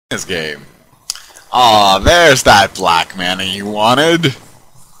This game. Aw, there's that black mana you wanted.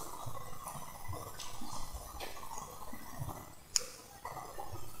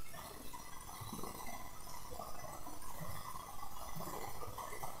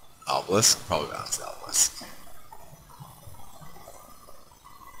 Obelisk? Probably not the Obelisk.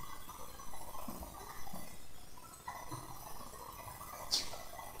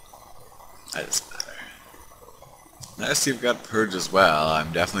 That doesn't matter. Unless you've got Purge as well,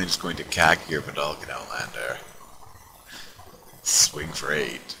 I'm definitely just going to cack here, but I'll get Outlander. Swing for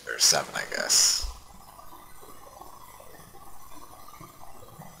 8, or 7, I guess.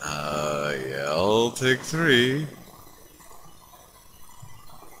 Yeah, I'll take 3.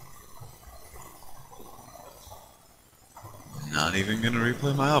 Not even gonna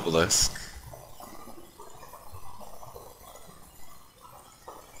replay my Obelisk.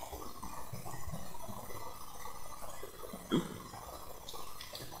 Oop.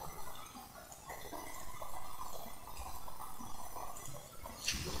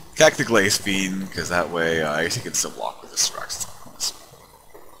 Cack the Glaze Fiend, because that way I guess he can still block with the Structs.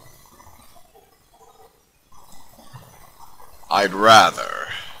 I'd rather.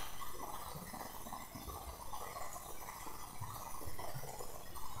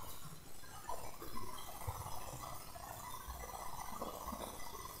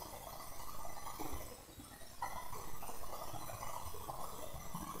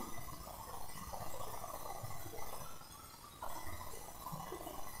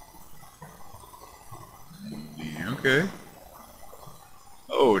 Okay.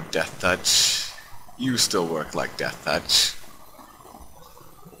 Oh, Death Touch. You still work like Death Touch.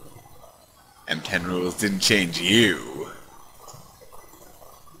 M10 rules didn't change you.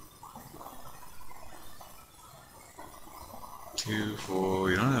 Two, 4,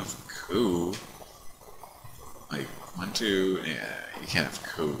 you don't have coup. Like, 1, 2, yeah, you can't have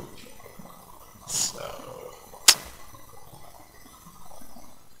coup. So...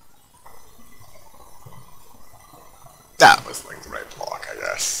 that was like the right block, I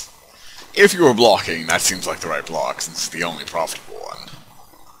guess. If you were blocking, that seems like the right block, since it's the only profitable one.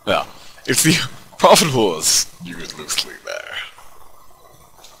 Well, it's the profitable is used loosely there.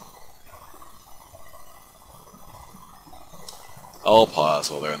 I'll pause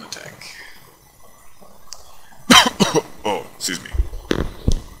while they're in the tank. Oh, excuse me.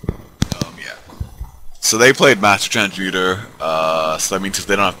 Yeah. So they played Master Transmuter, so that means if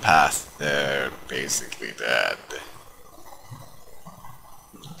they don't have Path, they're basically dead.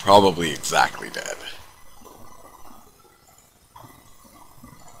 Probably exactly dead.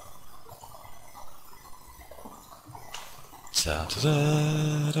 Da da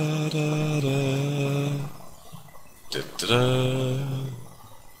da da da da da da.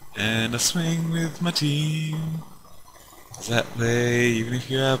 And I swing with my team. 'Cause that way, even if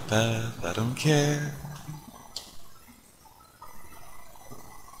you're out path, I don't care.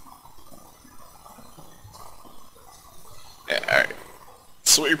 Yeah, alright.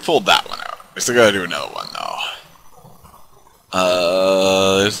 So we pulled that one out. We still gotta do another one, though.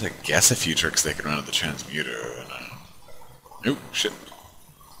 There's, I guess, a few tricks they can run with the Transmuter. Nope, shit.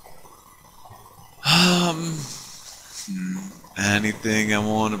 Anything I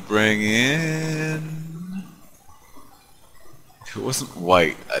want to bring in? If it wasn't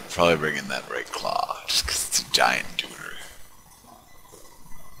white, I'd probably bring in that Red Claw, just because it's a giant tutor.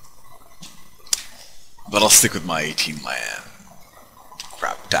 But I'll stick with my 18 land.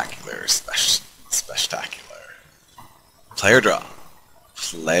 Craptacular, spectacular. Player draw.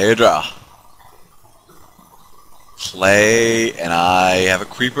 Player draw. Play, and I have a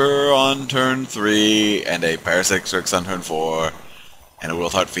Creeper on turn 3, and a Parasitic Strix on turn 4, and a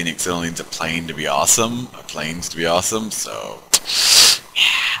Wilthart Phoenix that only needs a plane to be awesome, or planes to be awesome, so...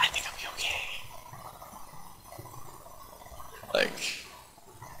 yeah, I think I'll be okay. Like...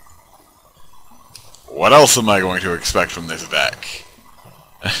 what else am I going to expect from this deck?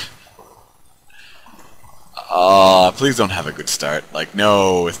 Please don't have a good start. Like,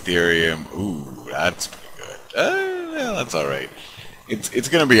 no Ethereum. Ooh, that's pretty good. Yeah, that's alright. It's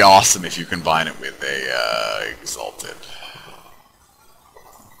gonna be awesome if you combine it with a, Exalted.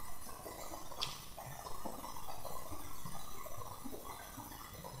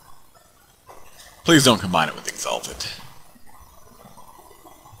 Please don't combine it with Exalted.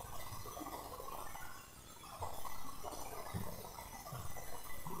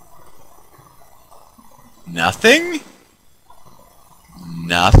 Nothing?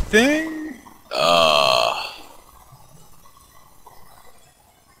 Nothing?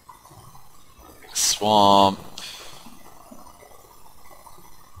 Swamp.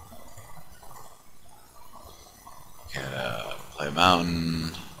 Gotta play a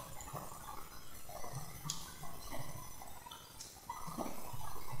mountain.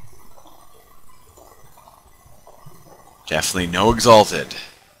 Definitely no exalted.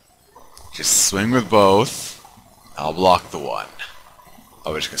 Just swing with both. I'll block the one.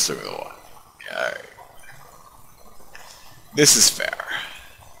 Oh, we're just gonna swing with the one. Yeah, alright. This is fair.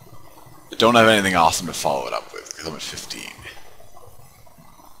 I don't have anything awesome to follow it up with, because I'm at 15.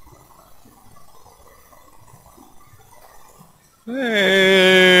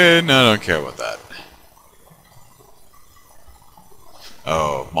 No, I don't care about that.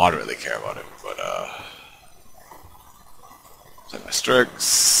 Oh, moderately care about it, but, play my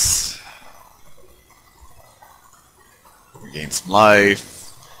Strix. Regain some life.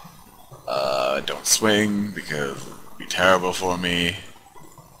 Don't swing, because it would be terrible for me.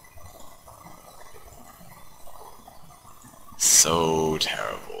 So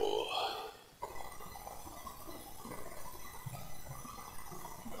terrible.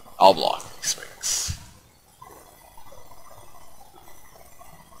 I'll block these swings.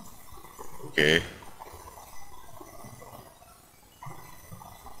 Okay.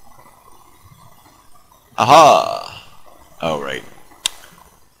 Aha! Oh, right.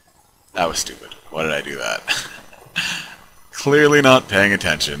 That was stupid. Why did I do that? Clearly not paying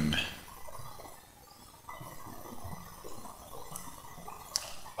attention.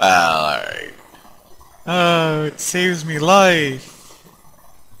 Well, alright. Oh, it saves me life.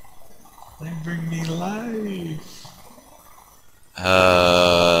 They bring me life.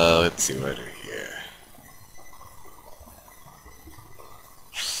 Let's see what I do here.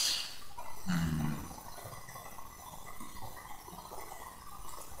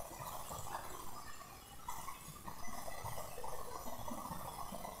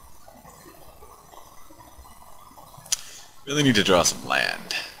 Really need to draw some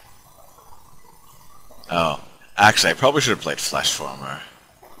land. Oh, actually, I probably should have played Flesh Former.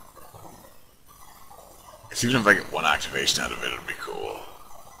 Because even if I get one activation out of it, it'd be cool.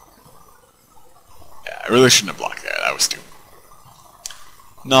 Yeah, I really shouldn't have blocked that. That was stupid.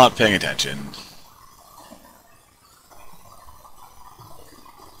 Not paying attention.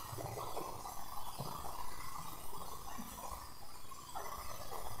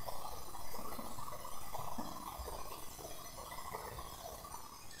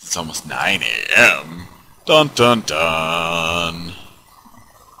 It's almost 9 a.m. Dun dun dun.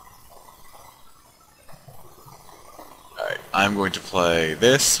 Alright, I'm going to play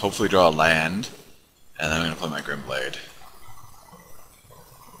this, hopefully draw a land, and then I'm going to play my Grimblade.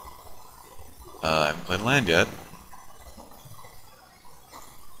 I haven't played a land yet.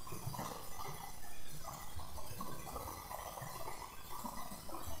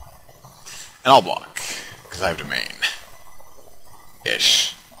 And I'll block, because I have domain.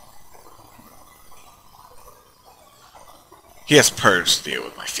 Ish. He has Purge to deal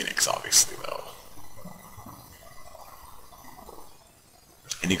with my Phoenix, obviously, though.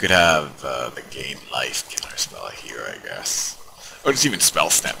 And you could have the Gain Life killer spell here, I guess. Or just even Spell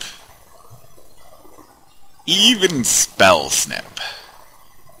Snip. Even Spell Snip.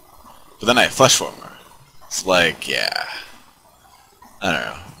 But then I have Flesh Former. It's like, yeah. I don't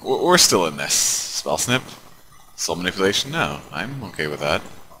know. We're still in this. Spell Snip? Soul Manipulation? No, I'm okay with that.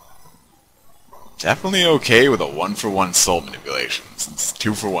 Definitely okay with a 1-for-1 Soul Manipulation, since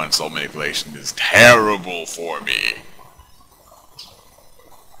 2-for-1 Soul Manipulation is terrible for me.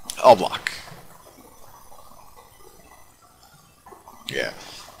 I'll block. Yeah.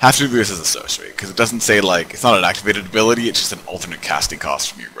 Have to do this as a sorcery, because it doesn't say, like, it's not an activated ability, it's just an alternate casting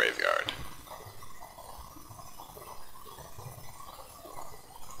cost from your graveyard.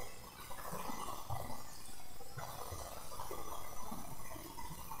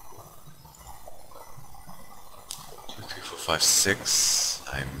 Five, 6.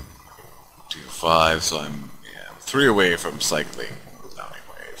 I'm 2-5, so I'm 3 away from cycling Bounding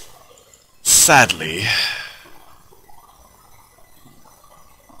Wave. Sadly.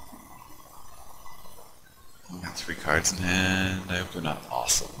 I got 3 cards in hand. I hope they're not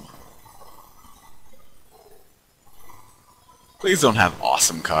awesome. Please don't have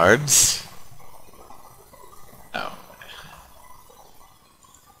awesome cards. No.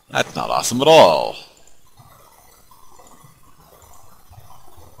 That's not awesome at all.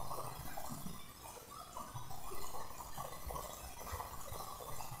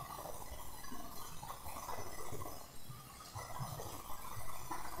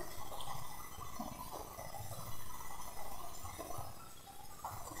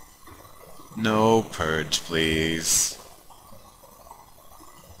 No Purge, please.